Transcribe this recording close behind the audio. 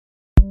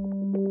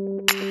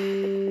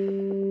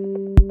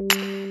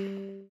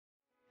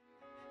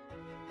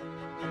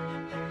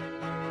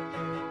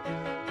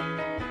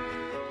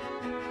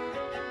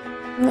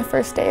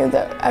first day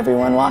that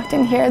everyone walked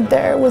in here,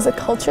 there was a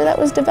culture that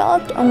was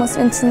developed almost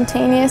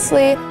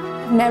instantaneously.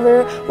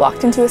 Never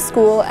walked into a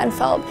school and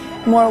felt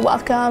more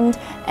welcomed,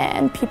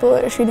 and people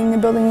are treating the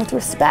building with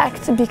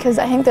respect because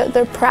I think that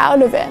they're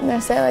proud of it and they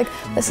say, like,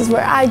 this is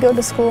where I go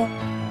to school.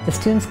 The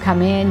students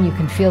come in, you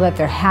can feel that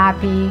they're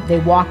happy, they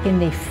walk in,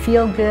 they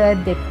feel good,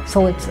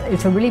 so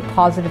it's a really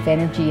positive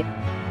energy.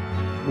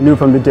 We knew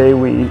from the day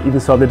we even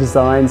saw the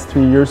designs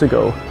 3 years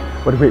ago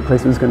what a great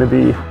place it was going to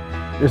be.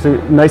 There's a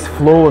nice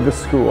flow of the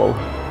school,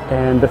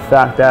 and the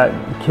fact that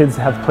kids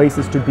have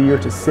places to be or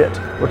to sit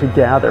or to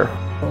gather.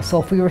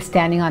 So if we were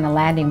standing on a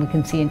landing, we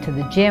can see into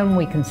the gym,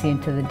 we can see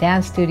into the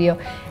dance studio,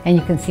 and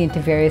you can see into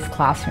various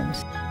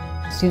classrooms.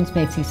 Students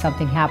may see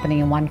something happening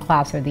in one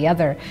class or the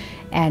other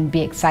and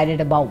be excited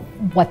about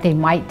what they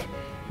might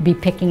be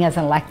picking as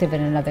an elective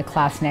in another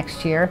class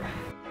next year.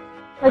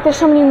 Like, there's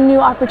so many new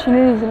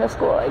opportunities in a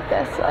school like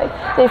this. Like,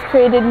 they've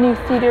created new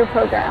theater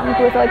programs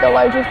with like a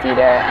larger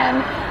theater,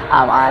 and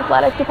our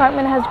athletic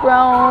department has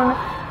grown.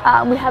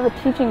 We have a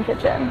teaching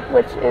kitchen,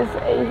 which is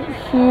a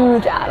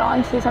huge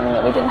add-on to something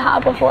that we didn't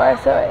have before.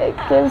 So it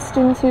gives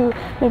students who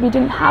maybe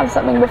didn't have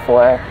something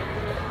before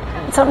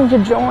something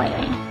to join.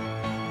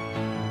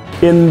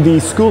 In the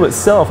school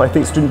itself, I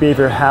think student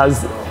behavior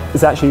has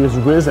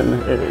risen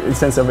in the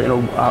sense of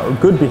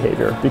good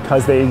behavior,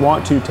 because they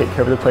want to take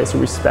care of the place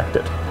and respect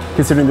it.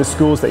 Considering the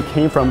schools they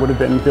came from would have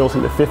been built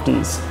in the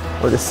 50s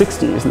or the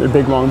 60s, and they're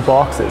big long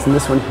boxes, and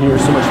this one here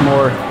is so much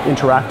more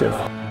interactive.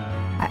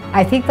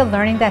 I think the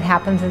learning that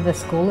happens in the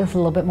school is a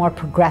little bit more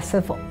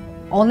progressive,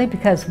 only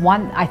because,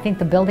 one, I think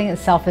the building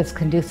itself is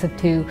conducive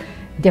to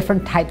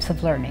different types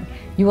of learning.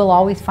 You will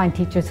always find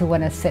teachers who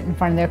want to sit in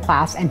front of their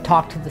class and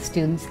talk to the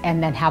students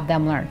and then have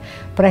them learn.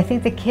 But I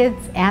think the kids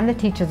and the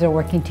teachers are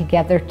working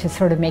together to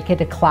sort of make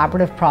it a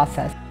collaborative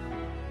process.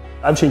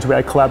 I've changed the way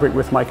I collaborate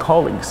with my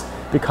colleagues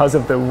because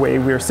of the way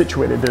we're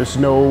situated. There's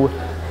no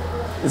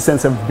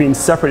sense of being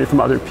separated from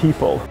other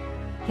people.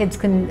 Kids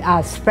can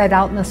spread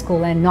out in the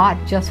school and not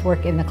just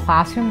work in the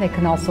classroom, they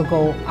can also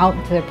go out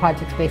into their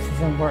project spaces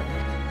and work.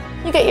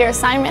 You get your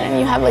assignment and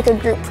you have like a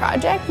group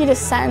project, you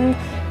just send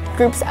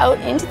groups out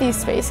into these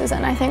spaces,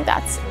 and I think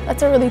that's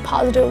a really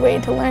positive way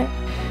to learn.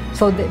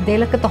 So they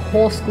look at the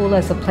whole school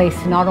as a place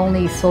to not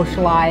only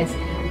socialize,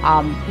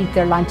 eat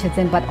their lunches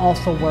in, but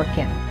also work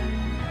in.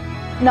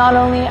 Not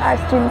only are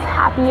students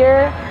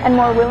happier and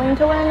more willing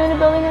to learn in a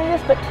building like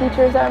this, but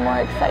teachers are more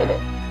excited.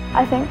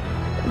 I think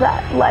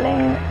that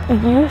letting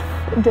youth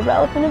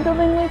develop in a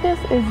building like this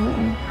is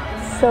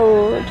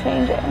so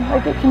changing.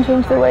 Like, it can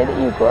change the way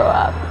that you grow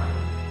up.